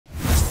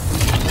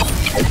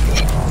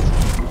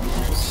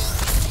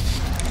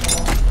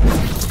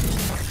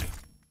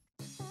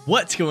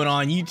What's going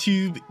on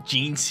YouTube?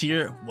 Jeans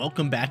here.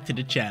 Welcome back to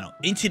the channel.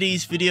 In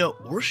today's video,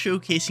 we're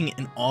showcasing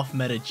an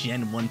off-meta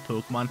Gen 1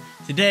 Pokemon.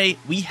 Today,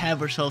 we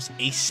have ourselves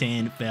a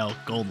Sand Veil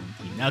Golem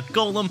team. Now,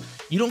 Golem,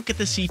 you don't get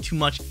to see too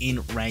much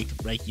in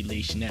ranked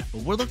regulation F,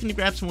 but we're looking to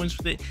grab some wins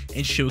with it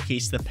and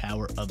showcase the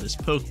power of this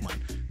Pokemon.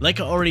 Like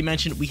I already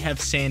mentioned, we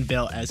have Sand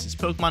Veil as this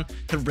Pokemon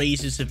to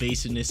raise its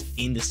evasiveness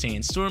in the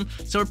Sandstorm,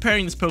 so we're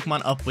pairing this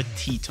Pokemon up with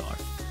T-Tar.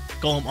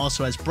 Golem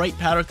also has Bright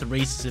Powder to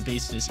raise its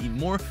evasiveness even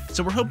more,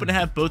 so we're hoping to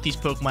have both these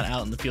Pokemon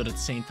out in the field at the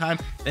same time,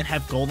 then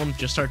have Golem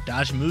just start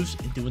dodging moves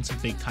and doing some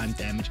big time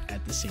damage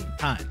at the same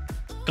time.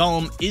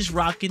 Golem is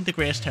rocking the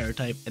Grass Tera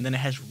type, and then it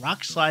has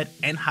Rock Slide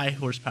and High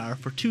Horsepower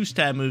for 2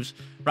 stab moves,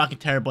 rocking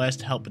Tera Blast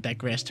to help with that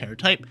Grass Tera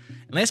type,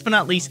 and last but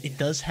not least, it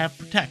does have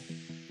Protect.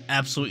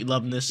 Absolutely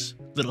loving this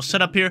little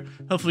setup here.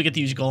 Hopefully we get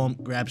to use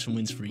Golem, grab some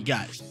wins for you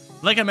guys.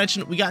 Like I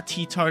mentioned, we got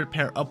T-Tar to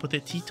pair up with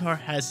it. T-Tar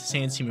has the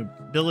Sand Seam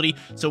ability,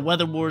 so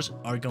Weather Wars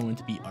are going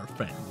to be our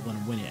friend. We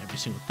want to win it every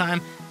single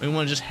time, and we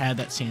want to just have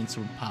that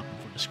Sandstorm popping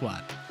for the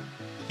squad.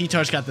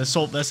 T-Tar's got the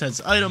Assault Vest as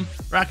its item,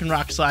 Rock and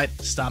Rock Slide,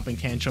 Stomping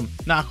Tantrum,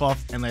 Knockoff,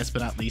 and last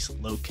but not least,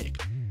 Low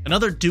Kick.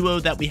 Another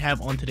duo that we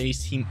have on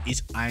today's team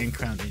is Iron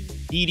Crown and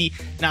Indeedee.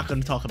 Not going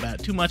to talk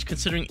about it too much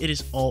considering it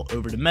is all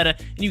over the meta,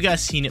 and you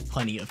guys seen it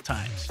plenty of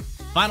times.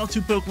 Final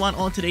 2 Pokemon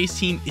on today's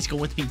team is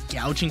going to be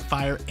Gouging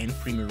Fire and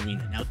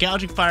Primarina. Now,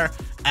 Gouging Fire,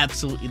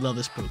 absolutely love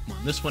this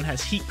Pokemon. This one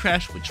has Heat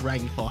Crash with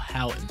Dragon Claw,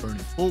 Howl, and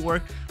Burning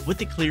Bulwark with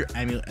the Clear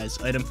Amulet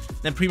as item.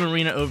 Then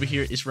Primarina over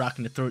here is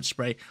rocking the Throat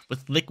Spray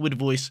with Liquid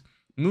Voice,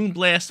 Moon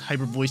Blast,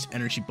 Hyper Voice,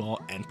 Energy Ball,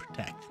 and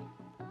Protect.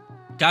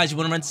 Guys, you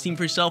want to rent this team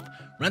for yourself?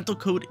 Rental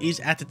code is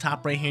at the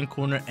top right hand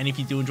corner, and if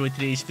you do enjoy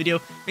today's video,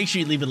 make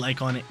sure you leave a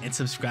like on it and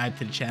subscribe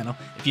to the channel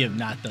if you have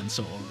not done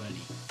so already.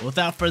 But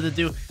without further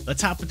ado,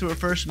 let's hop into our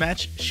first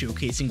match,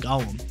 showcasing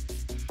Golem.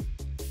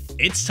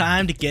 It's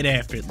time to get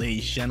after it,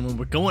 ladies and gentlemen.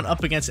 We're going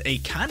up against a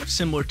kind of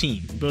similar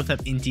team. We both have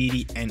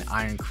Indeedee and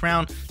Iron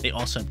Crown. They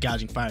also have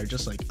Gouging Fire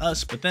just like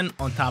us, but then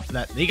on top of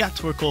that, they got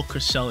Torkoal,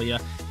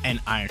 Cresselia, and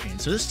Iron Hand.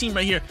 So this team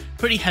right here,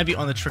 pretty heavy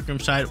on the Trick Room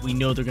side. We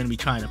know they're going to be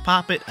trying to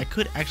pop it. I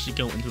could actually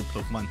go into a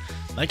Pokemon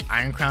like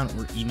Iron Crown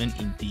or even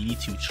Indeedee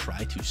to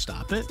try to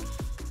stop it.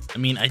 I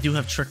mean, I do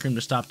have Trick Room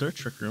to stop their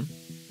Trick Room.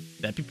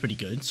 That'd be pretty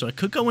good. So I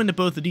could go into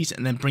both of these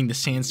and then bring the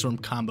Sandstorm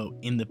combo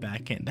in the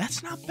back end.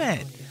 That's not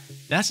bad.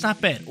 That's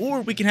not bad. Or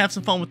we can have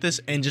some fun with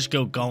this and just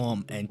go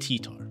Golem and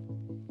T-Tar.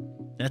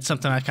 That's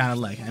something I kind of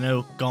like. I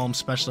know Golem's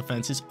special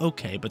defense is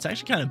okay, but it's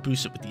actually kind of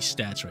boosted with these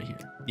stats right here.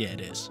 Yeah,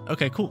 it is.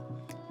 Okay, cool.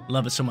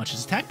 Love it so much.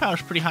 His attack power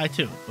is pretty high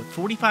too, but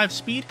 45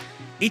 speed,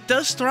 it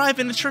does thrive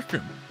in the Trick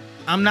Room.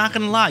 I'm not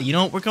going to lie. You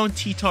know what? We're going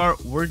T-Tar.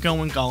 We're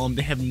going Golem.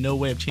 They have no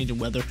way of changing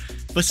weather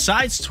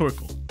besides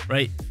Torkoal,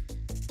 right?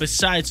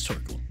 Besides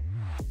Torkoal.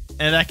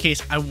 And in that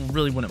case, I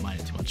really wouldn't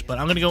mind it too much. But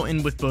I'm going to go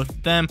in with both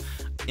of them.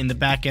 In the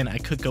back end, I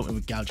could go in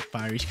with Gouging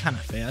Fire. He's kind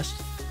of fast.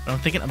 But I'm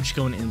thinking I'm just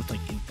going in with like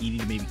Indeedee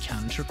to maybe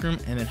counter Trick Room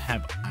and then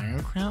have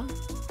Iron Crown.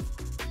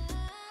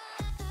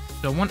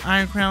 So I want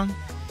Iron Crown.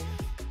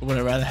 Or would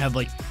I rather have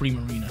like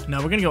Primarina? No,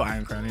 we're going to go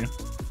Iron Crown here.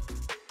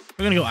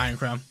 We're going to go Iron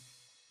Crown.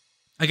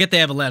 I get they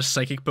have a lot of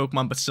Psychic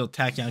Pokemon, but still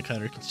Tachyon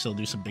Cutter can still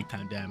do some big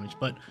time damage.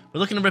 But we're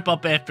looking to rip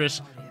up after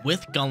us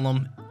with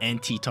Golem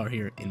and T-Tar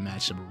here in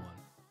match number 1.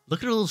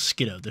 Look at a little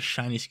Skiddo, the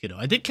shiny Skiddo.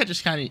 I did catch a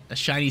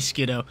shiny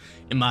Skiddo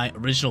in my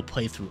original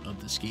playthrough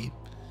of this game,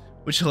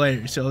 which is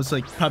hilarious. So it's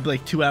like probably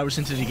like 2 hours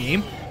into the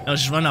game. And I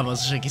was just running up. I was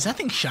just like, is that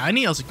thing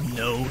shiny? I was like,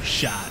 no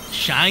shot.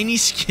 Shiny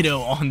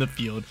Skiddo on the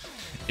field.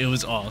 It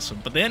was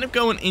awesome. But they end up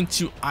going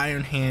into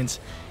Iron Hands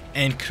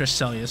and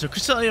Cresselia. So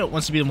Cresselia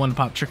wants to be the one to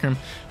pop Trick Room.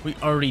 We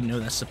already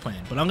know that's the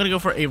plan. But I'm going to go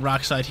for a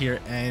Rock Slide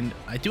here. And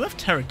I do have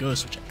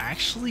Terrakion, which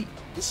actually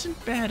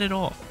isn't bad at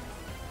all.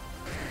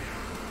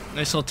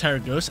 Nice little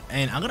Terrakion,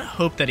 and I'm going to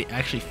hope that he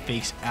actually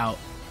fakes out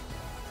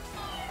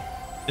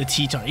the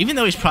T-Tar, even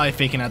though he's probably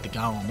faking out the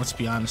Golem, let's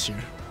be honest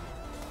here.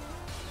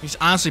 He's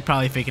honestly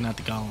probably faking out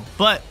the Golem,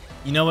 but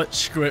you know what,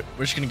 screw it,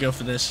 we're just going to go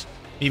for this.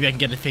 Maybe I can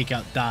get a fake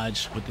out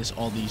dodge with this,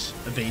 all these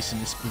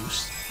evasiveness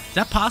boosts. Is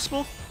that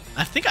possible?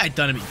 I think I'd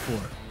done it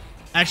before.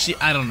 Actually,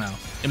 I don't know.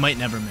 It might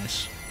never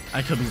miss.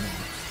 I could be wrong.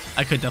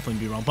 I could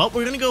definitely be wrong, but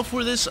we're going to go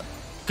for this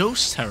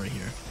Ghost Terra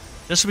here.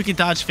 Just so we can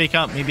dodge fake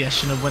out. Maybe I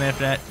shouldn't have went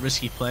after that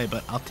risky play,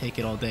 but I'll take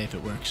it all day if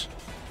it works.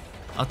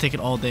 I'll take it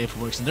all day if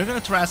it works. And they're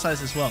going to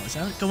Terrasize as well. Is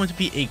that going to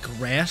be a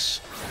Grass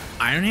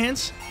Iron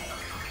Hands?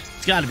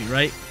 It's got to be,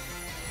 right?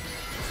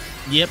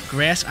 Yep,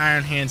 Grass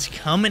Iron Hands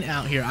coming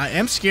out here. I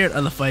am scared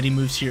of the fighting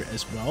moves here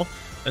as well.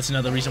 That's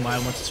another reason why I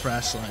want to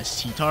Terrasize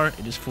T-Tar.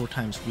 It is 4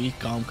 times weak.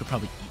 Golem could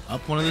probably eat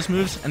up one of those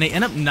moves. And they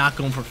end up not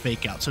going for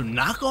fake out. So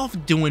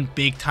Knockoff doing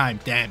big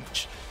time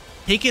damage.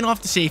 Taking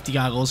off the safety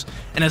goggles.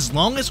 And as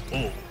long as...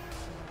 Oh.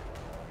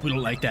 We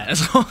don't like that.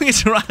 As long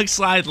as Rock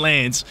Slide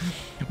lands,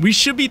 we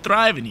should be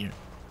thriving here.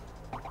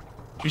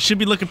 We should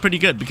be looking pretty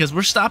good because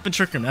we're stopping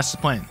Trick Room. That's the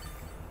plan.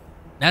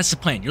 That's the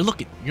plan. You're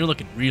looking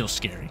real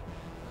scary.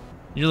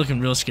 You're looking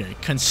real scary.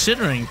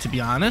 Considering, to be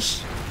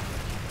honest,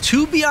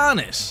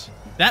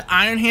 that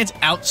Iron Hands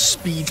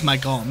outspeeds my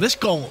Golem. This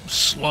Golem's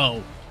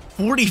slow.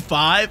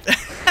 45?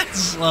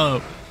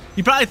 slow.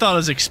 He probably thought I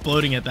was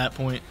exploding at that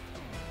point.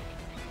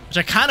 Which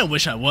I kind of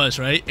wish I was,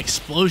 right?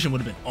 Explosion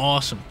would have been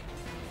awesome.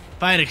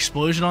 If I had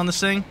explosion on this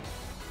thing,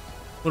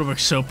 would have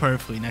worked so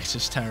perfectly next to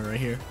this Tera right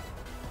here.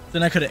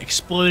 Then I could have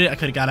exploded. I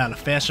could have got out a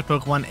faster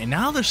Pokemon. And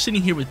now they're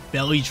sitting here with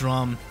Belly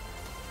Drum.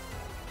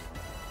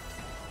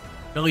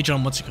 Belly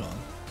Drum, what's it called?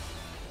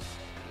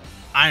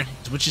 Iron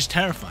Hands, which is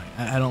terrifying.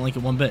 I don't like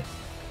it one bit.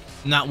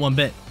 Not one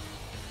bit.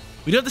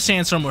 We do have the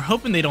Sandstorm. We're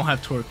hoping they don't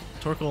have Torkoal.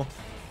 Torkoal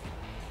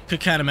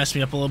could kind of mess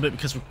me up a little bit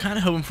because we're kind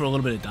of hoping for a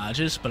little bit of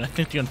dodges, but I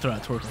think they're going to throw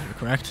out Torkoal here,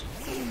 correct?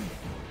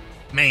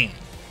 Man.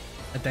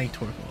 I thank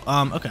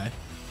Torkoal. Okay.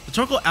 The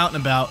Torkoal out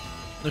and about,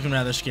 looking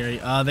rather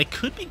scary. They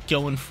could be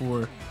going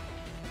for...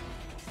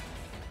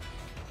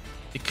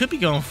 They could be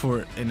going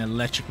for an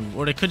electric move,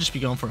 or they could just be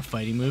going for a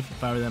fighting move.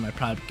 If I were them, I'd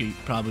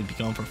probably be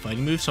going for a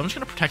fighting move. So I'm just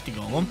going to protect the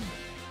Golem.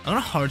 I'm going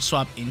to hard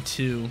swap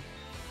into...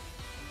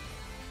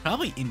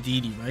 Probably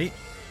Indeedee, right?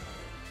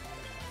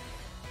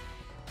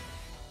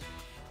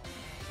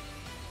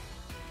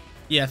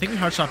 Yeah, I think we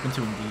hard swap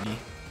into Indeedee.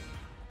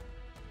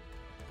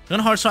 I'm going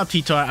to hard swap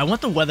T-Tar. I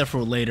want the weather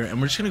for later,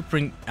 and we're just going to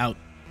bring out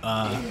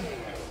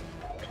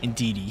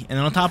Indeedee. And then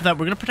on top of that,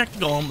 we're going to protect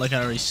the Golem, like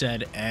I already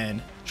said,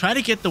 and try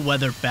to get the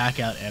weather back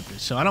out after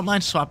this. So I don't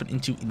mind swapping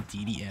into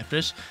Indeedee after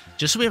this,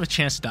 just so we have a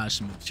chance to dodge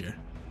some moves here.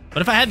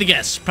 But if I had to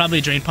guess, probably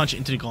a Drain Punch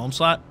into the Golem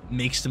slot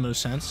makes the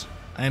most sense.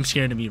 I am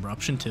scared of the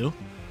Eruption, too.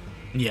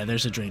 Yeah,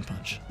 there's a Drain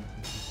Punch.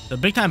 So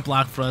big time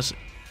block for us.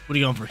 What are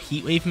you going for?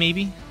 Heat Wave,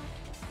 maybe?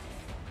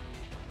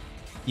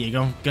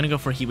 Yeah, gonna go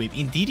for a Heat Wave.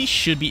 Indeedee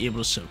should be able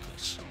to soak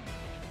this.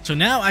 So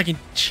now I can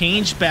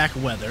change back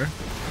weather.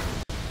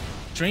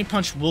 Drain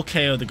Punch will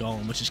KO the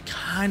Golem, which is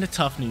kind of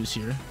tough news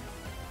here.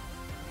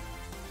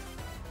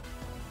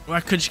 Or I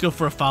could just go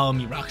for a Follow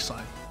Me Rock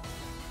Slide.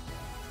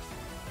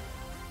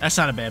 That's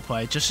not a bad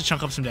play, just to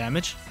chunk up some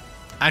damage.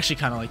 I actually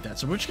kind of like that.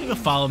 So we're just going to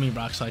go Follow Me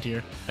Rock Slide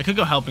here. I could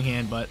go Helping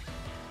Hand, but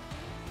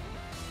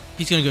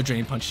he's going to go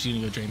Drain Punch. He's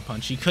going to go Drain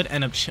Punch. He could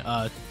end up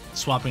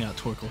swapping out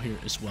Torkoal here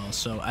as well.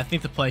 So I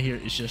think the play here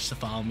is just to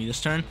Follow Me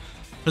this turn.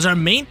 Because our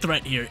main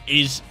threat here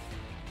is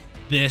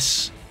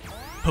this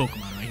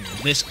Pokemon right here.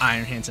 This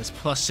Iron Hands that's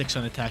 +6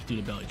 on attack due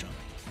to Belly Drum.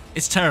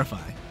 It's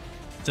terrifying.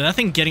 So that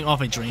thing getting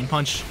off a Drain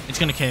Punch, it's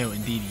going to KO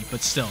Indeedee,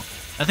 but still.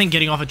 That thing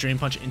getting off a Drain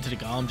Punch into the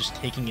Golem, just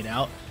taking it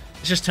out,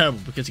 it's just terrible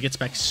because it gets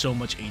back so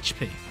much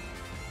HP.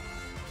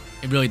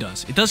 It really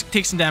does. It does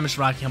take some damage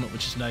to Rocky Helmet,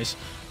 which is nice.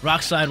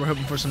 Rock Slide, we're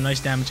hoping for some nice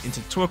damage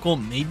into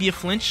Torkoal. Maybe a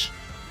flinch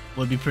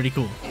would be pretty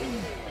cool.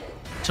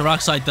 So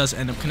Rock Slide does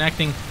end up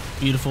connecting.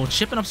 Beautiful.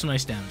 Chipping up some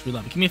nice damage. We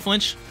love it. Give me a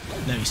flinch.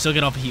 No, you still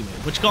get off a Heat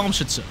Wave, which Golem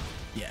should soak.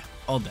 Yeah,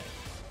 all day.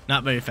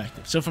 Not very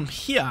effective. So from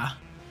here,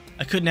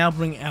 I could now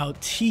bring out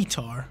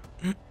T-Tar.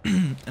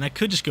 And I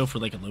could just go for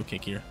like a low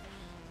kick here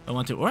if I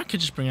want to. Or I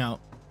could just bring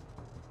out...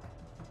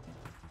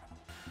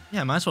 Yeah,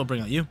 I might as well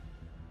bring out you.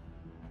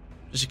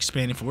 Just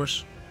Expanding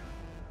Force.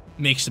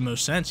 Makes the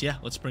most sense. Yeah,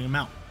 let's bring him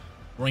out.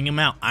 Bring him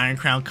out. Iron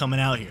Crown coming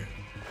out here.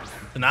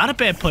 So not a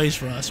bad place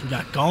for us. We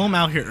got Golem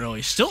out here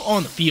early. Still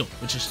on the field,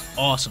 which is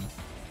awesome.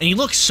 And he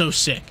looks so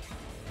sick.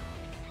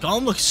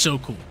 Golem looks so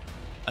cool.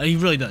 He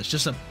really does.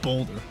 Just a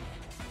boulder.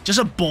 Just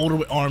a boulder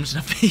with arms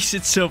and a face.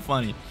 It's so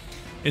funny.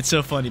 It's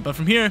so funny. But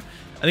from here,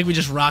 I think we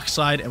just Rock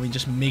Slide and we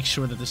just make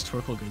sure that this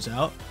Torkoal goes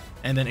out.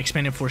 And then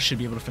Expanding Force should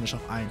be able to finish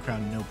off Iron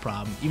Crown, no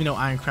problem. Even though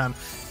Iron Crown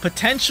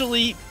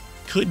potentially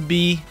could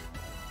be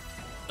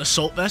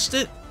Assault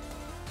Vested.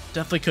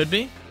 Definitely could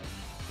be.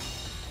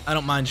 I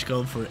don't mind just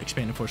going for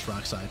Expanding Force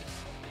Rock Slide.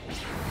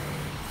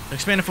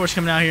 Expanding Force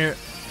coming out here.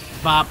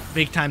 Bop,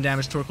 big time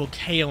damage, Torkoal,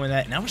 KO in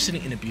that. Now we're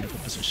sitting in a beautiful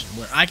position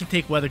where I can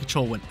take weather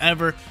control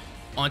whenever.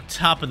 On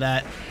top of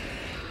that,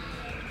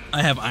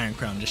 I have Iron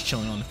Crown just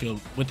chilling on the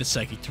field with the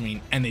Psychic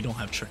Terrain, and they don't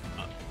have Trick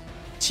up.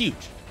 It's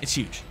huge. It's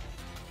huge.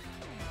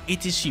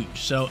 It is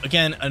huge. So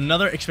again,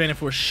 another Expanding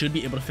Force should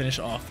be able to finish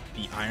off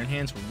the Iron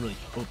Hands. We're really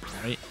hoping,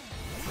 right?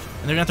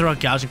 And they're going to throw out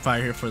Gouging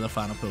Fire here for the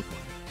final Pokemon.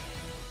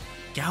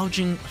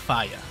 Gouging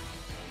Fire.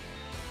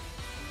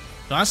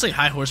 So honestly,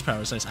 high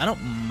horsepower is nice. I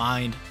don't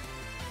mind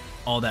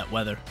all that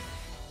weather.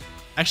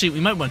 Actually, we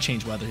might want to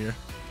change weather here.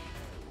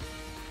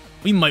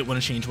 We might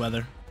want to change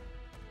weather.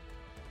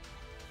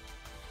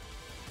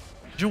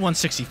 You're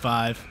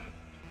 165.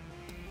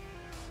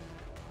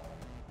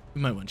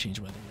 We might want to change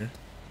weather here.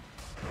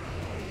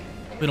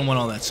 We don't want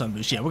all that sun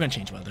boost. Yeah, we're going to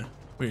change weather.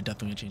 We're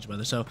definitely going to change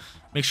weather. So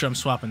make sure I'm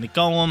swapping the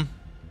Golem.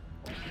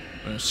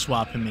 We're going to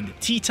swap him into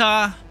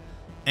T-Tar.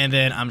 And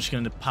then I'm just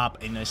going to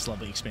pop a nice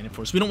lovely Expanding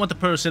Force. We don't want the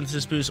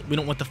photosynthesis boost. We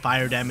don't want the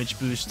fire damage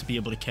boost to be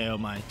able to KO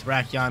my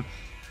Terrakion.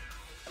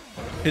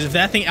 Because if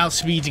that thing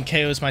outspeeds and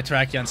KOs my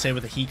Terrakion, say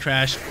with a Heat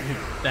Crash,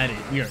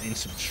 we are in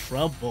some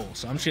trouble.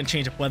 So I'm just going to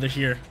change up weather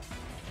here.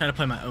 Try to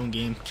play my own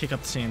game. Kick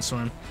up the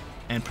Sandstorm.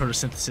 And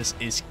photosynthesis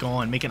is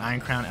gone. Make an Iron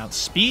Crown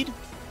outspeed.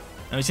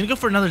 Now he's going to go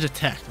for another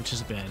Detect, which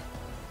is bad.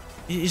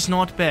 It is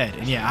not bad.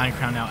 And yeah, Iron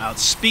Crown now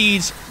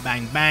outspeeds.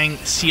 Bang, bang.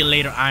 See you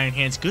later, Iron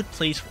Hands. Good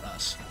plays for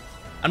us.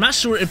 I'm not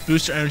sure if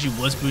Booster Energy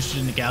was boosted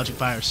in the Gouging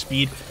Fire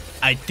speed.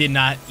 I did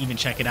not even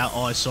check it out.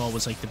 All I saw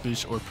was like the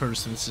boost or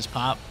photosynthesis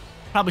pop.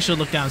 Probably should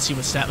look down and see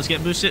what stat was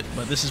getting boosted,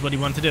 but this is what he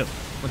wanted to do.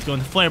 Let's go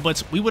into Flare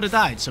Blitz. We would have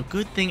died, so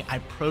good thing I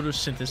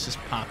Photosynthesis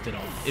popped it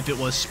off, if it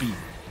was speed.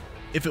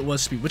 If it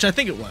was speed, which I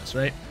think it was,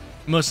 right?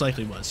 Most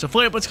likely was. So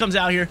Flare Blitz comes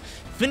out here,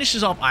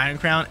 finishes off Iron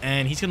Crown,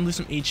 and he's going to lose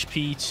some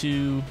HP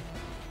to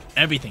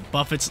everything.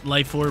 Buffets,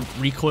 Life Orb,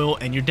 Recoil,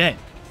 and you're dead.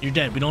 You're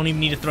dead. We don't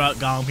even need to throw out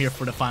Golem here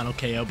for the final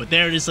KO, but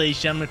there it is, ladies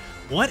and gentlemen.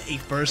 What a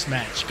first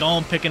match.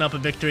 Golem picking up a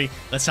victory.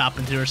 Let's hop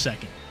into our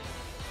second.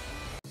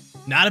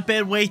 Not a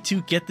bad way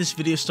to get this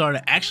video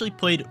started. Actually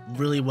played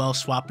really well,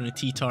 swapping a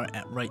T-Tar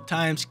at right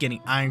times,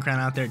 getting Iron Crown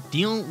out there,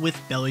 dealing with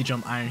Belly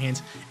Drum Iron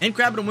Hands, and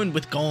grabbing a win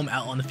with Golem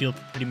out on the field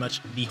for pretty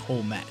much the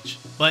whole match.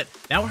 But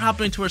now we're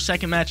hopping into our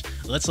second match.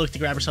 Let's look to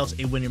grab ourselves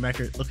a winning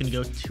record, looking to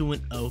go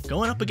 2-0,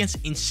 going up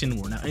against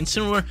Incineroar. Now,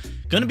 Incineroar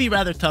going to be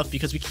rather tough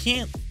because we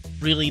can't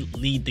really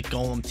lead the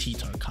Golem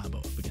T-Tar combo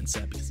up against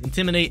that, because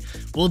Intimidate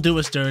will do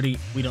us dirty.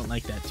 We don't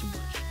like that too much.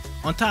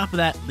 On top of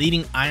that,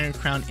 leading Iron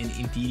Crown and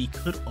Indeedee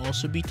could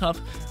also be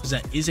tough, because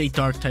that is a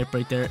dark type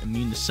right there,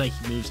 immune to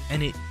psychic moves,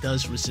 and it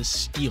does resist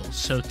steel.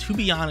 So to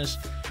be honest,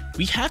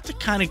 we have to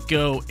kind of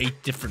go a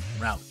different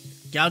route.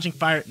 Gouging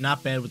Fire,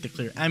 not bad with the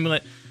Clear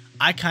Amulet.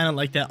 I kind of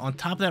like that. On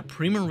top of that,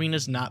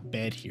 Primarina's not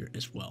bad here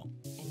as well.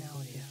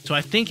 So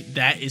I think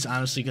that is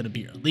honestly going to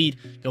be our lead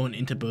going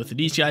into both of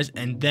these guys.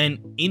 And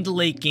then in the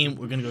late game,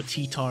 we're going to go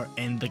T-Tar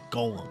and the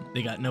Golem.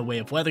 They got no way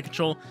of weather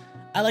control.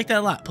 I like that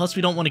a lot. Plus,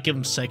 we don't want to give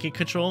them Psychic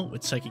control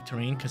with Psychic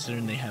Terrain,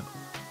 considering they have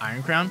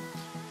Iron Crown.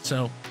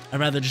 So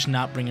I'd rather just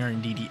not bring our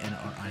Indeedee and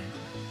our Iron Crown.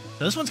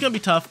 So this one's going to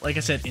be tough. Like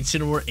I said,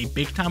 Incineroar, a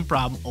big-time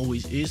problem.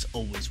 Always is,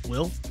 always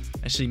will.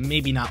 Actually,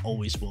 maybe not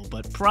always will,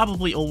 but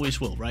probably always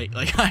will, right?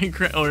 Like Iron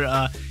Crown or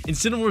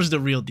Incineroar is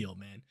the real deal,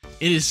 man.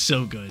 It is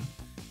so good.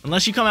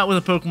 Unless you come out with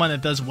a Pokemon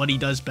that does what he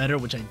does better,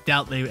 which I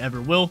doubt they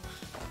ever will,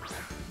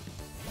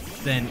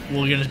 then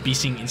we're going to be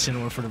seeing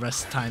Incineroar for the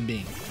rest of the time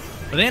being.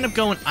 But they end up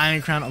going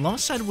Iron Crown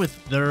alongside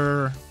with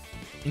their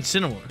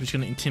Incineroar, who's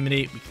going to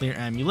Intimidate with Clear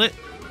Amulet.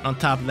 On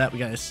top of that, we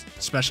got a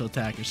special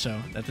attacker, so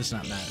that does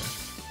not matter.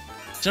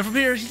 So from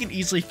here, he can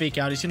easily fake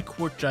out. He's going to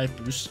Quark Drive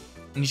boost,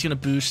 and he's going to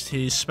boost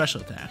his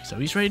special attack. So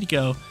he's ready to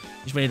go.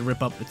 He's ready to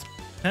rip up with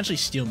potentially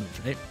steel moves,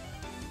 right?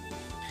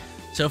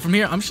 So from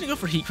here, I'm just going to go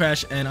for Heat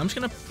Crash, and I'm just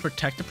going to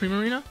protect the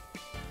Primarina.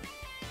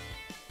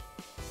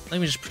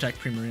 Let me just protect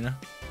Primarina.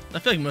 I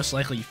feel like most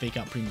likely you fake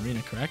out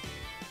Primarina, correct?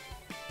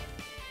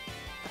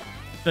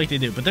 I feel like they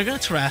do, but they're going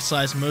to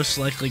Terrasilize, most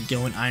likely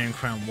going Iron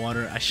Crown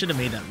Water. I should have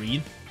made that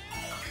read.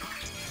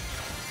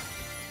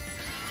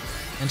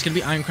 And it's going to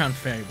be Iron Crown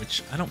Fairy,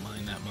 which I don't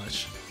mind that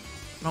much.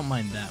 I don't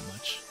mind that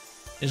much.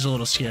 It's a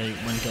little scary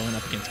when going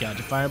up against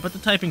Gouging Fire, but the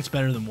typing's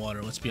better than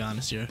Water, let's be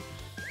honest here.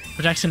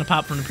 Protect's going to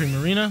pop from the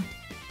Primarina.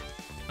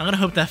 I'm going to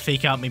hope that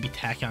Fake Out, maybe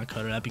Tachyon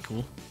Cutter, that'd be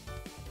cool.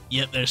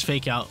 Yep, there's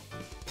Fake Out.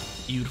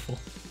 Beautiful.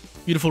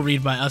 Beautiful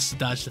read by us to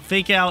dodge the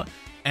Fake Out.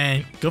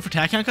 And go for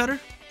Tachyon Cutter?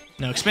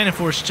 No, Expanded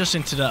Force just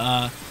into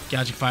the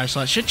Gouging Fire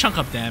slot. Should chunk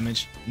up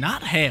damage.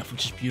 Not half,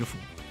 which is beautiful.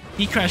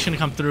 Heat Crash going to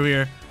come through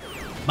here.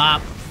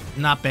 Bop.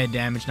 Not bad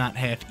damage, not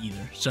half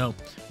either. So,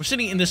 we're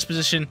sitting in this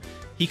position.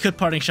 He could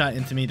Parting Shot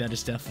into me. That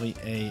is definitely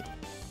a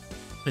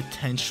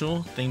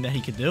potential thing that he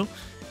could do.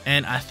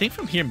 And I think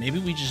from here, maybe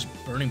we just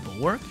Burning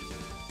Bulwark.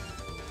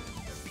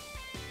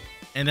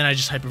 And then I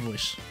just Hyper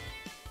Voice.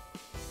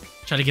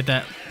 Try to get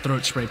that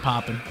Throat Spray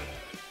popping.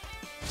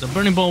 So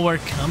Burning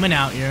Bulwark coming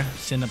out here.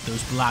 Send up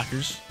those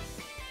blockers.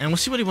 And we'll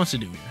see what he wants to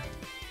do here.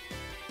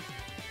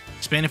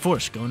 Expanded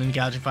Force, going into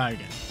Gouging Fire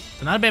again.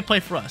 So not a bad play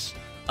for us.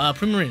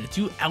 Primarina,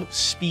 do you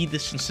outspeed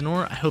this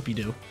Incineroar? I hope you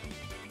do.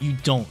 You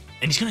don't.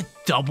 And he's going to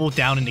double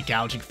down into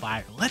Gouging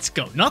Fire. Let's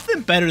go.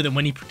 Nothing better than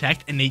when you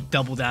protect and they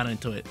double down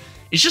into it.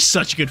 It's just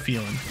such a good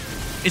feeling.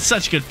 It's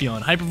such a good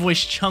feeling. Hyper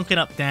Voice chunking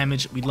up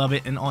damage. We love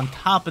it. And on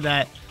top of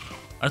that,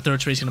 our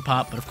Throat Spray is going to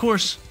pop. But of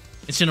course,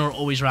 Incineroar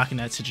always rocking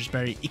that Citrus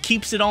Berry. It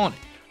keeps it on it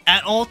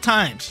at all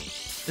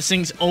times. This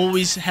thing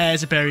always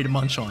has a berry to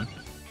munch on.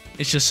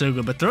 It's just so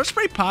good. But Throat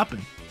Spray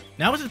popping.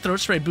 Now with the Throat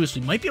Spray boost,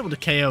 we might be able to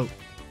KO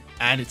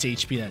at its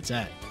HP that's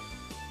at.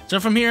 So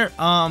from here,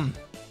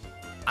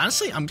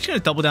 honestly, I'm just going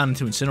to double down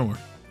into Incineroar.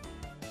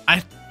 I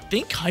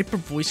think Hyper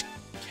Voice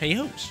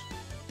KOs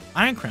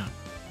Iron Crown.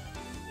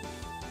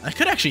 I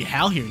could actually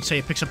Howl here and say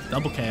it picks up the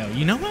double KO.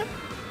 You know what?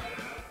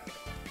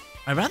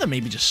 I'd rather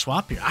maybe just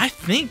swap here. I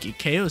think it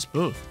KOs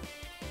both.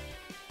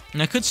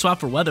 And I could swap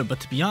for Weather, but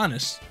to be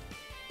honest,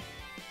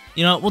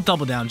 you know, we'll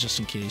double down just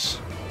in case.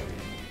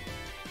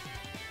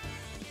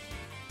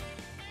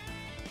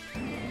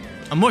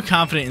 I'm more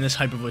confident in this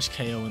Hyper Voice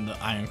KO and the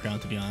Iron Crown,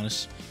 to be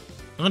honest.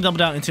 I'm going to double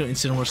down into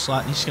Incineroar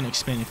slot, and he's just going to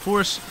Expanded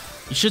Force.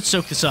 You should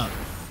soak this up.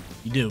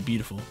 You do.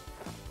 Beautiful.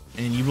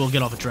 And you will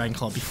get off a Dragon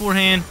Claw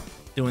beforehand,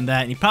 doing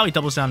that. And he probably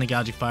doubles down the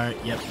Gouging Fire.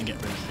 Yep, and get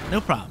rid of it.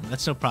 No problem.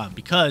 That's no problem,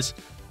 because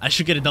I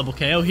should get a double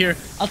KO here.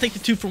 I'll take the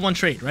 2-for-1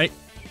 trade, right?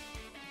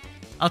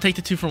 I'll take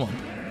the 2-for-1.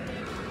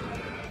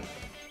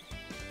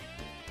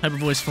 Hyper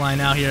Voice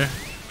flying out here.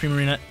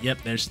 Primarina.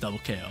 Yep, there's double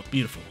KO.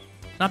 Beautiful.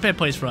 Not bad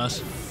plays for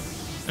us.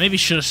 I maybe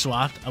should have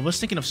swapped. I was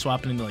thinking of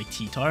swapping into like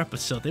T-Tar, but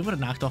still, they would have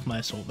knocked off my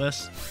Assault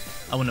Vest.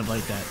 I wouldn't have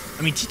liked that.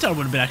 I mean, T-Tar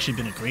would have actually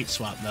been a great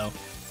swap though.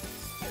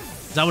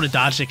 Cause I would have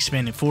dodged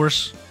Expanded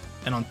Force,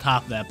 and on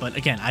top of that, but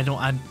again, I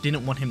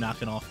didn't want him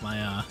knocking off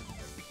my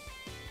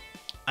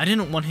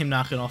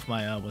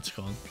what's it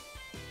called?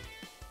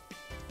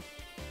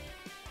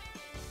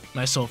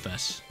 My Assault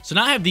Vest. So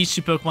now I have these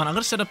two Pokemon. I'm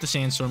gonna set up the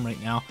Sandstorm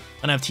right now.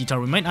 I'm gonna have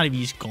T-Tar. We might not even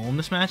use Golem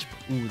this match,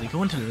 but ooh, they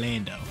go into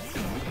Lando.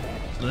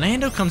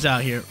 Lando comes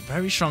out here,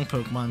 very strong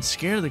Pokemon,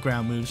 scared of the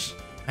ground moves.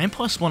 I am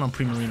 +1 on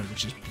Primarina,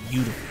 which is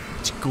beautiful.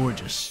 It's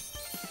gorgeous.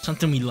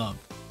 Something we love.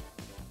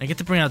 I get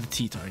to bring out the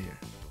T-Tar here.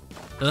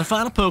 So the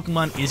final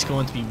Pokemon is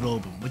going to be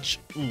Rillaboom, which,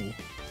 ooh.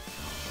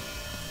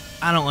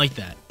 I don't like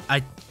that.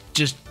 I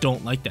just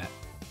don't like that.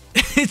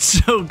 It's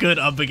so good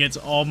up against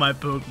all my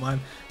Pokemon.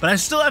 But I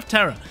still have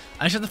Tera.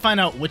 I just have to find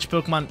out which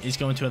Pokemon is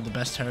going to have the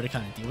best Tera to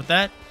kind of deal with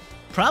that.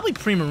 Probably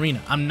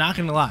Primarina. I'm not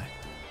going to lie.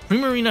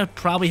 Primarina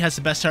probably has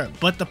the best Tera.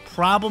 But the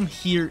problem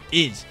here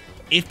is,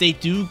 if they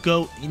do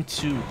go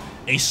into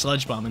a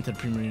Sludge Bomb into the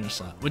Primarina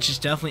slot, which is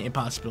definitely a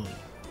possibility.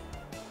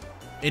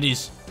 It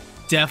is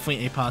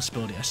definitely a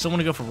possibility. I still want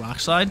to go for Rock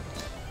Slide.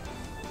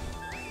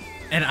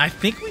 And I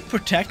think we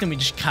protect and we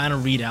just kind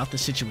of read out the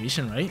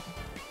situation, right?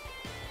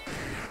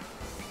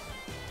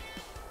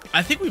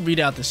 I think we read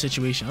out the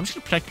situation. I'm just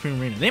going to protect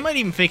Primarina. They might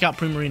even fake out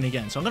Primarina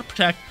again. So I'm going to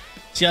protect,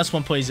 see how this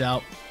one plays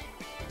out.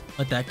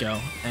 Let that go.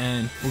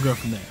 And we'll go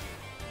from there.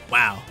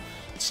 Wow.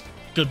 It's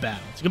a good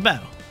battle. It's a good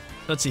battle.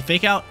 Let's see.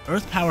 Fake out.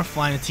 Earth Power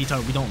flying to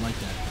T-Tar. We don't like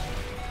that.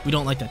 We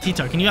don't like that.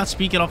 T-Tar, can you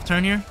outspeed get off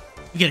turn here?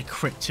 You get a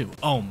crit too.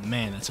 Oh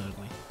man, that's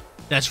ugly.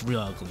 That's real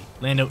ugly.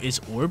 Lando is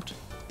orbed.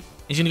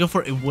 He's going to go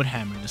for a Wood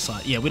Hammer in the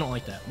slot. Yeah, we don't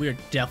like that. You're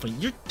definitely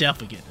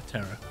getting a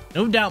Tera.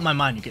 No doubt in my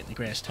mind you're getting the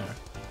Grass Tera.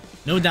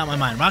 No doubt in my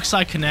mind. Rock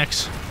Slide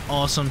connects.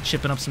 Awesome.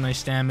 Chipping up some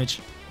nice damage.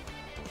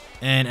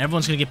 And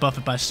everyone's going to get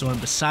buffed by Storm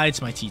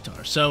besides my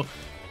T-Tar. So,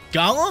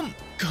 Golem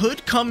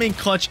could come in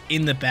clutch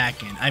in the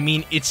back end. I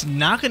mean, it's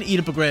not going to eat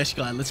up a Grassy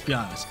Glide. Let's be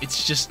honest.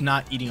 It's just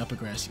not eating up a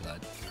Grassy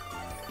Glide.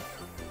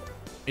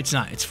 It's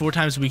not. It's 4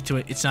 times weak to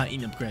it. It's not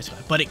eating up a Grassy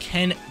Glide. But it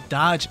can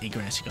dodge a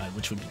Grassy Glide,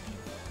 which would be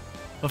beautiful.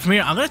 But from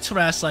here, I'm going to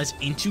Terrasilize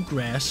into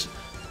Grass.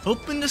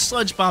 Hoping the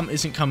Sludge Bomb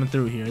isn't coming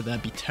through here.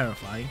 That'd be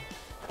terrifying.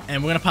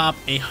 And we're going to pop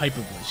a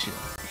Hyper Voice here.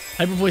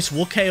 Hyper Voice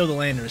will KO the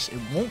Landers. It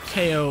won't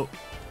KO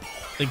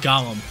the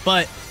Golem,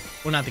 but...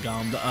 Or not the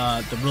Golem,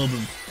 the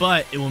Rillaboom.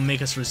 But it will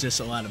make us resist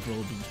a lot of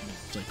Rillaboom's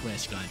moves, like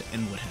Grass Glide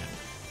and Wood Hammer.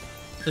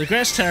 So the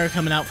Grass Tera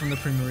coming out from the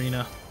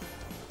Primarina.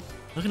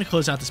 Looking to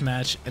close out this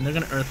match, and they're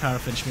going to Earth Power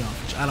finish me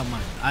off, which I don't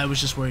mind. I was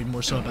just worried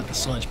more so about the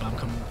Sludge Bomb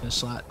coming into this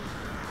slot.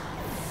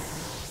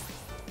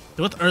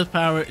 So with Earth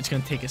Power, it's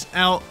going to take us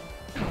out.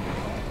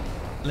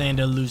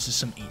 Lando loses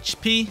some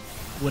HP.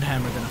 Wood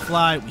Hammer gonna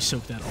fly. We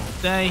soak that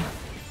all day.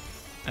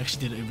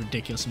 Actually did a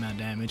ridiculous amount of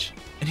damage.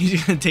 And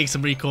he's gonna take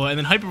some recoil. And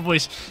then Hyper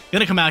Voice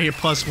gonna come out here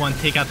 +1,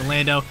 take out the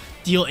Lando,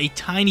 deal a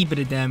tiny bit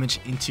of damage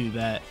into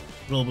that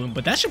Rillaboom.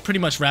 But that should pretty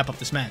much wrap up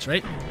this match,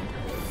 right?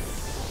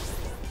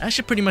 That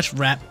should pretty much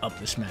wrap up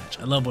this match.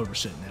 I love where we're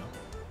sitting now.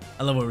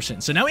 I love where we're sitting.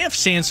 So now we have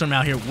Sandstorm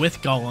out here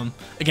with Golem.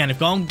 Again, if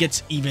Golem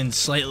gets even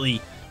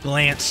slightly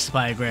glanced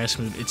by a grass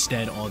move, it's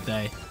dead all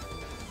day.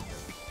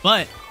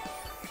 But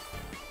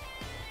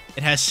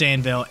it has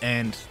Sand Veil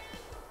and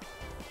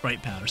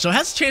Bright Powder. So it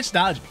has a chance to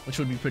dodge it, which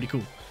would be pretty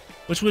cool.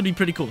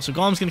 So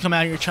Golem's going to come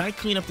out here, try to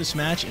clean up this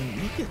match,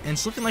 and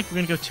it's looking like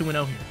we're going to go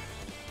 2-0 here.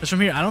 Because from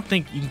here, I don't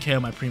think you can KO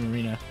my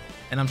Primarina.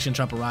 And I'm just going to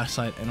drop a Rock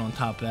Slide, and on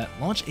top of that,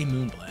 launch a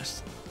Moon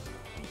Blast.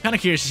 Kind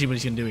of curious to see what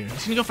he's going to do here.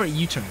 He's going to go for a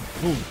U-turn.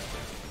 Ooh.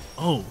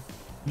 Oh.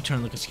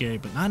 U-turn looking scary,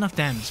 but not enough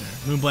damage there.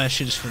 Moon Blast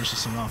should just finish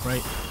this thing off,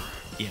 right?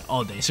 Yeah,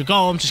 all day. So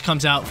Golem just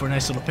comes out for a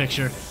nice little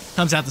picture.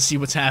 Comes out to see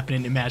what's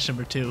happening in match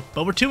number 2.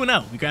 But we're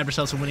 2-0. We grabbed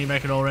ourselves a winning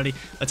record already.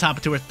 Let's hop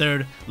into our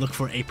third. Look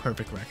for a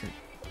perfect record.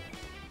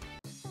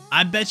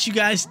 I bet you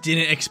guys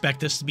didn't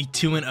expect us to be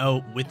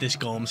 2-0 with this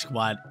Golem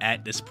squad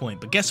at this point.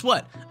 But guess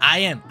what? I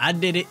am. I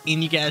did it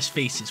in you guys'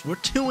 faces. We're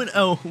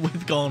 2-0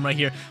 with Golem right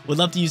here. Would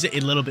love to use it a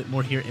little bit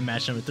more here in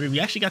match number 3. We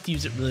actually got to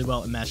use it really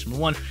well in match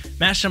number 1.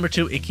 Match number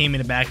 2, it came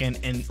in the back end,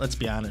 and let's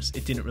be honest,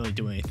 it didn't really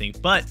do anything.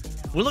 But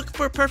we're looking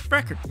for a perfect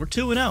record. We're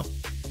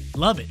 2-0.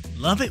 Love it.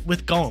 Love it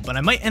with Golem. But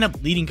I might end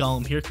up leading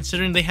Golem here,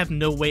 considering they have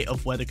no way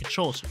of weather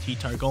control. So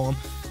T-Tar Golem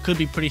could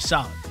be pretty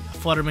solid. They got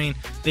Flutter Mane.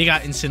 They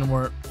got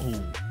Incineroar.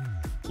 Ooh.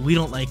 We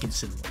don't like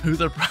Incineroar, who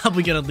they're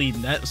probably going to lead,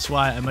 and that's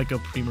why I might go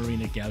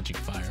Primarina Gouging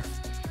Fire.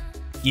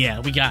 Yeah,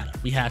 we got it.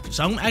 We have to.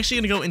 So I'm actually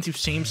going to go into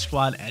same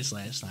squad as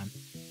last time.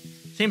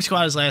 Same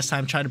squad as last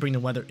time, try to bring the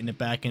weather in the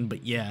back end,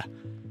 but yeah,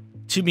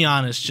 to be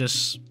honest,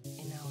 just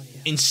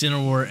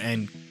Incineroar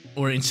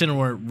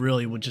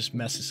really would just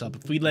mess us up.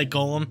 If we let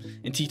Golem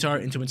and T-Tar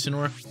into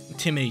Incineroar,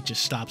 Timid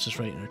just stops us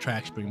right in our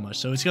tracks pretty much.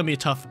 So it's going to be a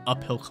tough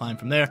uphill climb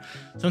from there.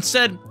 So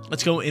instead,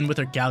 let's go in with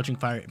our Gouging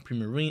Fire and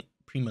Primarina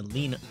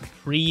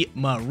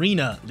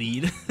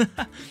lead.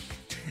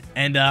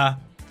 And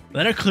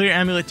let our Clear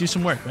Amulet do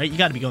some work, right? You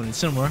got to be going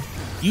Incineroar.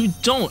 You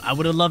don't. I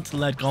would have loved to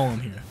let Golem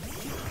here.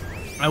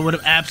 I would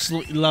have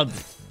absolutely loved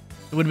it.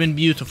 It would have been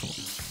beautiful.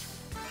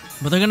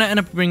 But they're going to end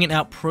up bringing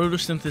out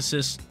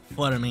Photosynthesis,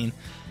 Flutter Mane,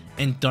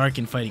 and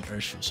Darken fighting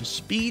Urshifu. So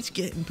speed's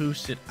getting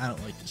boosted. I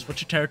don't like this.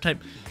 What's your Terra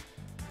type?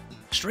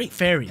 Straight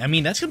Fairy. I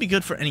mean, that's going to be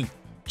good for any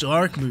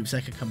dark moves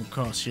that could come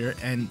across here.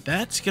 And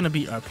that's going to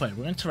be our play.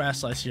 We're going to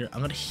Terrasilize here. I'm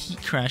going to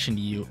Heat Crash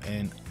into you.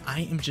 And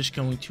I am just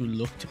going to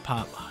look to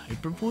pop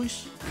Hyper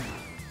Voice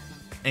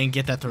and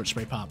get that Throat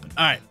Spray popping.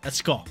 Alright,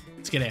 let's go.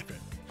 Let's get after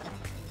it.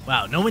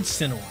 Wow, no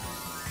Incineroar.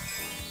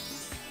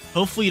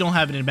 Hopefully you don't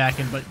have it in the back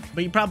end, but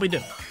you probably do.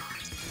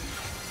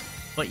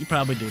 But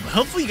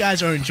hopefully you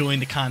guys are enjoying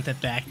the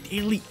content back.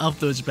 Daily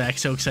uploads back.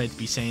 So excited to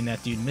be saying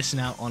that, dude. Missing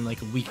out on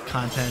like a week of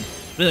content.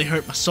 Really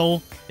hurt my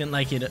soul. Didn't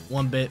like it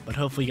one bit, but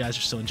hopefully you guys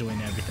are still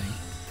enjoying everything.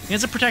 He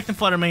has a Protecting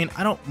Flutter Mane.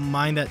 I don't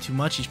mind that too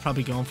much. He's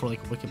probably going for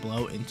like a Wicked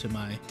Blow into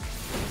my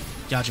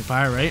Gouging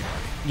Fire, right?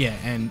 Yeah,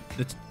 and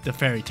the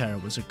Fairy Terra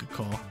was a good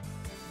call.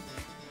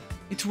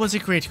 It was a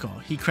great call.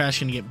 He crashed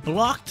gonna get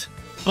blocked,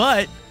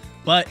 but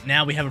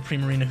now we have a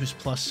Primarina who's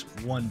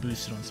 +1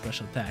 boosted on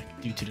special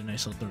attack due to the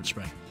nice little Third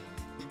Spray.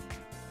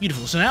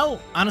 Beautiful. So now,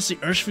 honestly,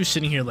 Urshifu's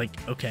sitting here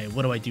like, okay,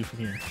 what do I do from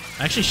here?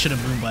 I actually should have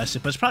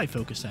Moonblasted, but it's probably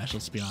Focus Sash,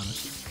 let's be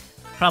honest.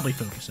 Probably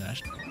Focus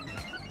Sash.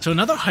 So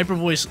another Hyper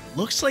Voice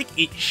looks like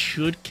it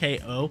should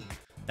KO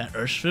that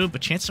Urshifu,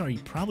 but chances are you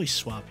probably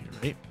swap here,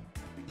 right?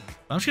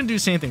 I'm just going to do the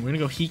same thing. We're going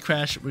to go Heat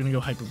Crash. We're going to go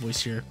Hyper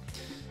Voice here.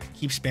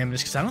 Keep spamming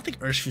this because I don't think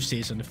Urshifu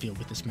stays on the field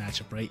with this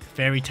matchup, right?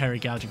 Fairy, Terra,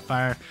 Gouging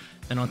Fire.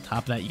 Then on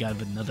top of that, you got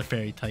another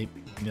Fairy type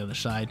on the other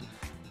side.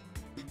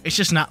 It's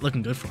just not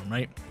looking good for him,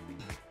 right?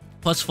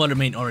 Plus, Flutter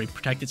Mane already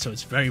protected, so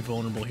it's very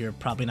vulnerable here.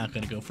 Probably not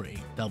going to go for a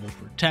double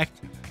protect.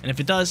 And if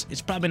it does,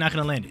 it's probably not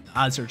going to land it. The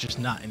odds are just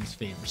not in his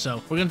favor.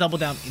 So we're going to double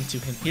down into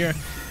him here.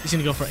 He's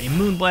going to go for a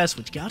Moonblast,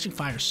 which Gouging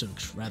Fire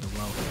soaks rather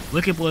well.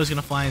 Wicked Blow is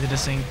going to fly into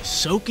this thing,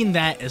 soaking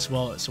that as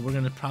well. So we're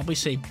going to probably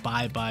say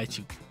bye-bye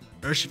to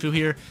Urshifu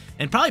here.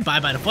 And probably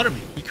bye-bye to Flutter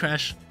Mane. Heat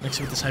Crash next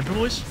with this Hyper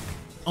Voice.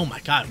 Oh my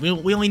god, we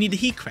only need the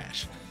Heat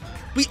Crash.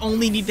 We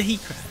only need the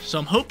Heat Crash. So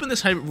I'm hoping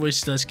this Hyper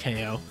Voice does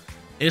KO.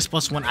 It is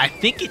 +1. I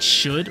think it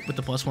should with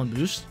the +1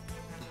 boost.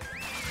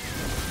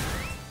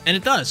 And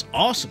it does.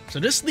 Awesome. So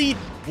this lead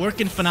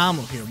working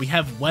phenomenal here. We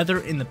have Weather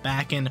in the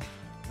back end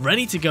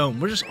ready to go.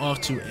 And we're just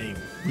off to a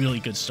really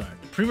good start.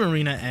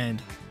 Primarina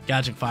and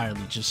Gouging Fire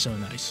lead just so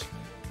nice.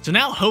 So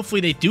now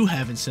hopefully they do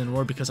have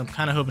Incineroar because I'm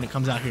kind of hoping it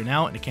comes out here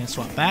now and it can't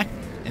swap back.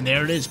 And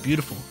there it is.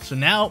 Beautiful. So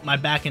now my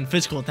back end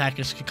physical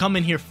attackers can come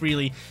in here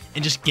freely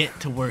and just get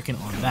to working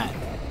on that.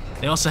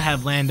 They also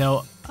have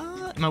Lando.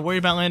 Am I worried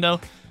about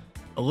Lando?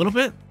 A little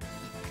bit?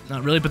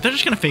 Not really, but they're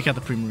just going to fake out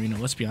the Primarina,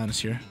 let's be honest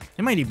here.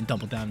 They might even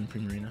double down in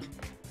Primarina.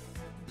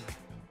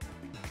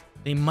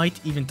 They might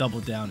even double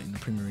down in the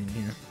Primarina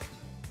here.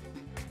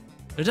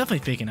 They're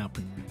definitely faking out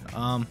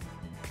Primarina.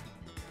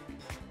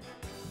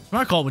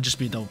 Smart Call would just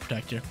be a double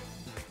protector.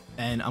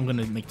 And I'm going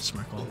to make the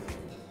Smart Call.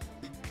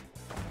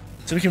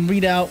 So we can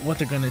read out what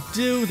they're going to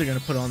do. They're going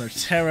to put on their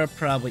Terra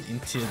probably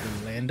into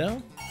the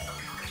Lando.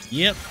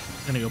 Yep.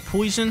 Going to go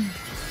Poison.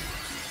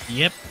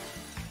 Yep.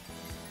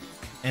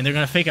 And they're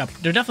going to fake out.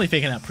 They're definitely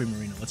faking out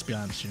Primarina, let's be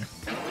honest here.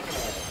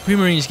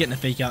 Primarina's getting a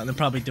fake out, and they're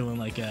probably doing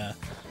like a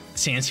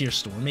Sanseer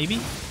Storm, maybe?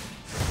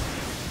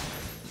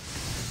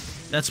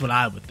 That's what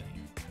I would think.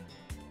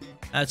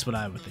 That's what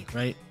I would think,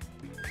 right?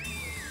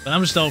 But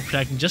I'm just double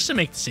protecting just to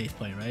make the safe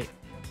play, right?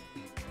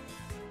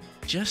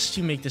 Just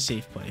to make the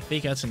safe play.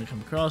 Fake out's going to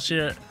come across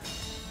here.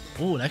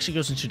 Oh, it actually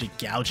goes into the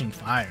Gouging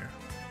Fire.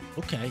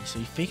 Okay, so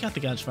you fake out the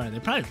Gouging Fire. They're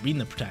probably reading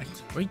the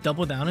Protect. Or you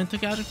double down into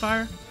Gouging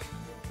Fire?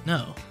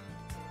 No.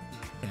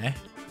 Okay.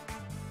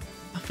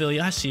 I feel you.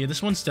 I see you.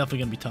 This one's definitely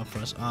going to be tough for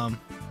us. I'm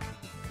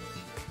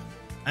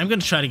going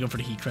to try to go for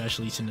the Heat Crash,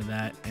 leads into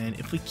that. And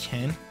if we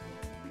can,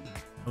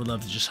 I would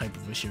love to just Hyper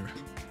Voice here.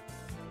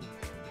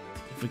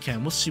 If we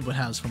can. We'll see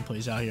how this one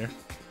plays out here.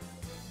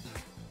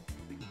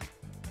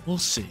 We'll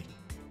see.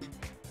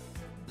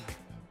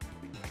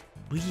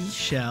 We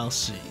shall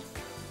see.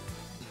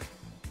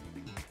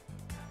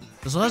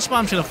 There's a lot of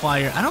bombs going to fly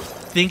here. I don't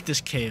think this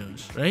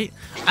KOs, right?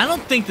 I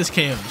don't think this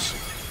KOs.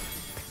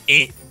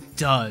 It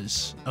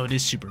does. Oh, it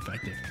is super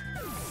effective.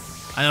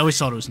 I always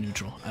thought it was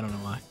neutral. I don't know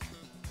why.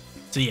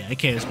 So yeah, it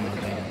KOs more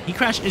later. Heat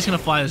Crash is going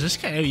to fly. Does this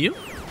KO you?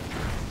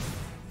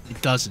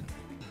 It doesn't.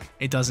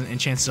 It doesn't. And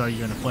chances are you're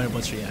going to Flare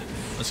Blitz. Yeah,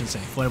 I was going to say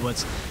Flare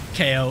Blitz,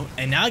 KO.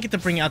 And now I get to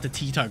bring out the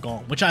T-Tar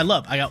Golem, which I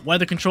love. I got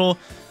Weather Control.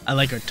 I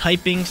like her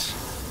typings.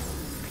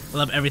 I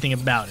love everything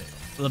about it.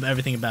 I love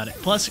everything about it.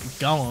 Plus,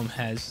 Golem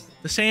has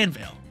the Sand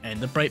Veil and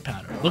the Bright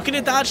Powder. Looking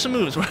to dodge some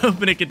moves. We're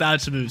hoping it can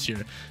dodge some moves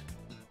here.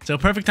 So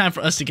perfect time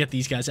for us to get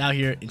these guys out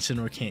here.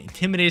 Incineroar can't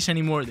intimidate us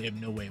anymore. They have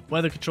no way of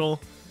weather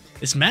control.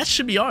 This match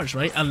should be ours,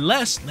 right?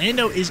 Unless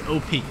Lando is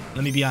OP.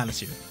 Let me be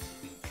honest here.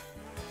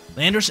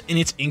 Lando's in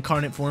its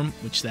incarnate form,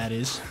 which that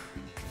is.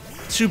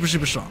 Super,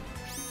 super strong.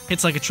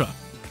 Hits like a truck.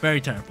 Very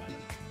terrifying.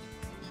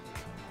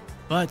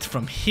 But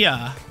from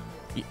here,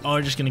 we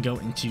are just going to go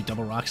into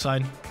double Rock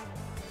Slide.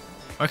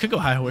 Or I could go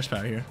high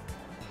horsepower here.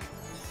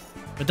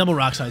 But double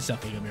Rock Slide is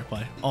definitely going to be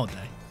our play all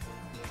day.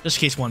 Just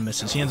in case one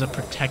misses. He ends up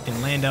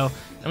protecting Lando.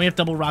 And we have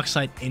double Rock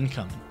Slide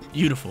incoming.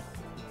 Beautiful.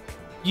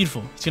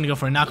 Beautiful. He's going to go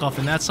for a knockoff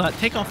in that slot.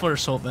 Take off our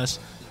Assault Vest.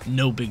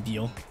 No big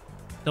deal.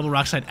 Double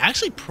Rock Slide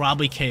actually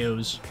probably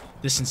KOs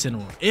this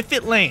Incineroar. If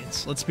it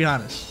lands, let's be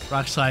honest.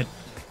 Rock Slide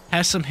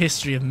has some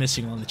history of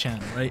missing on the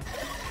channel, right?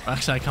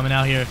 Rock Slide coming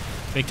out here.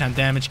 Big time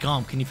damage.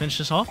 Golem, can you finish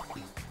this off?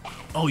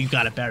 Oh, you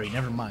got a berry.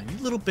 Never mind. You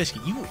little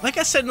biscuit. You, like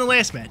I said in the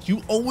last match,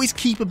 you always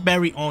keep a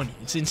berry on you.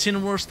 It's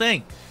Incineroar's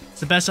thing. It's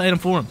the best item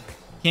for him.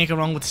 Can't go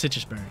wrong with the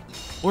Citrus Berry.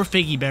 Or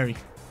Figgy Berry.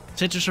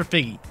 Citrus or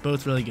Figgy.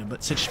 Both really good,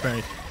 but Citrus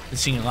Berry is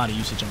seeing a lot of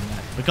usage on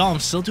that. But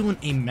Golem's still doing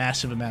a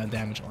massive amount of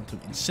damage onto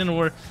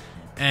Incineroar.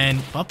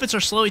 And Buffets are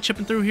slowly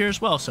chipping through here as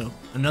well. So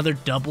another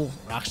double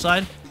Rock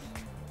Slide.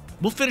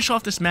 We'll finish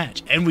off this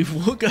match. And we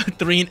will go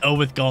 3-0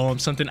 with Golem.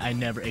 Something I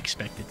never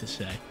expected to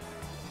say.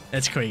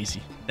 That's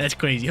crazy. That's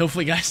crazy.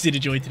 Hopefully, you guys did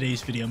enjoy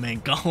today's video,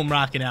 man. Golem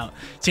rocking out.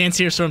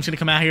 Sandstorm's going to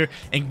come out here,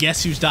 and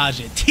guess who's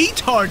dodging it?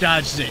 T-Tar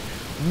dodges it.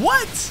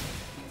 What?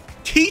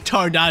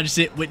 T-Tar dodges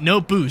it with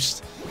no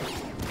boost.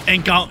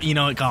 And Golem, you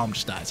know what? Golem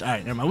just dies. All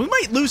right, never mind. We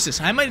might lose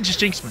this. I might have just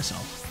jinxed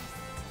myself.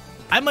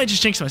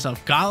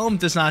 Golem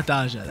does not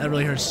dodge that. That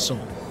really hurts the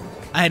soul.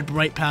 I had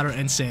Bright Powder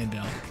and Sand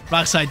Veil.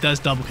 Rock Slide does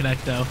double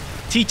connect, though.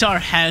 T-Tar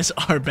has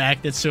our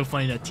back. That's so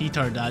funny that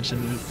T-Tar dodged the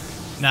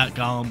move, not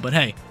Golem. But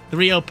hey,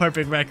 3-0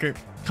 perfect record.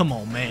 Come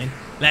on, man.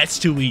 That's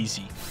too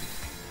easy.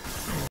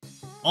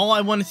 All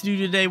I wanted to do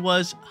today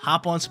was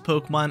hop on some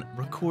Pokemon,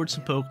 record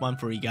some Pokemon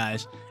for you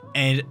guys,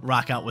 and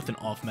rock out with an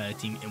off-meta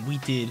team. And we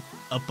did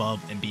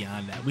above and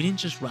beyond that. We didn't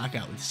just rock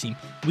out with this team.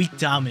 We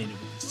dominated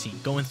with this team.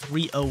 Going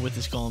 3-0 with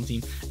this Golem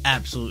team.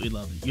 Absolutely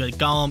love it. You had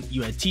Golem,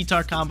 you had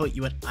T-Tar combo,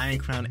 you had Iron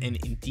Crown and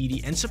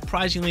Indeedee. And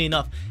surprisingly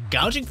enough,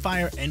 Gouging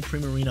Fire and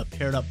Primarina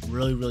paired up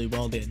really, really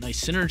well. They had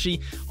nice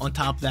synergy. On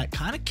top of that,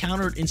 kind of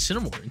countered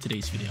Incineroar in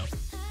today's video.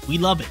 We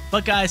love it.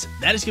 But guys,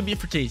 that is going to be it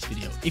for today's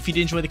video. If you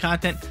did enjoy the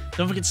content,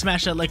 don't forget to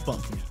smash that like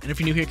button for me. And if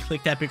you're new here,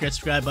 click that big red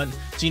subscribe button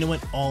so you know when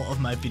all of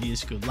my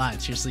videos go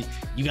live. Seriously,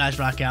 you guys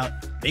rock out.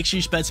 Make sure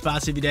you spend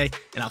spots every day,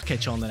 and I'll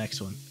catch you on the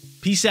next one.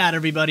 Peace out,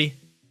 everybody.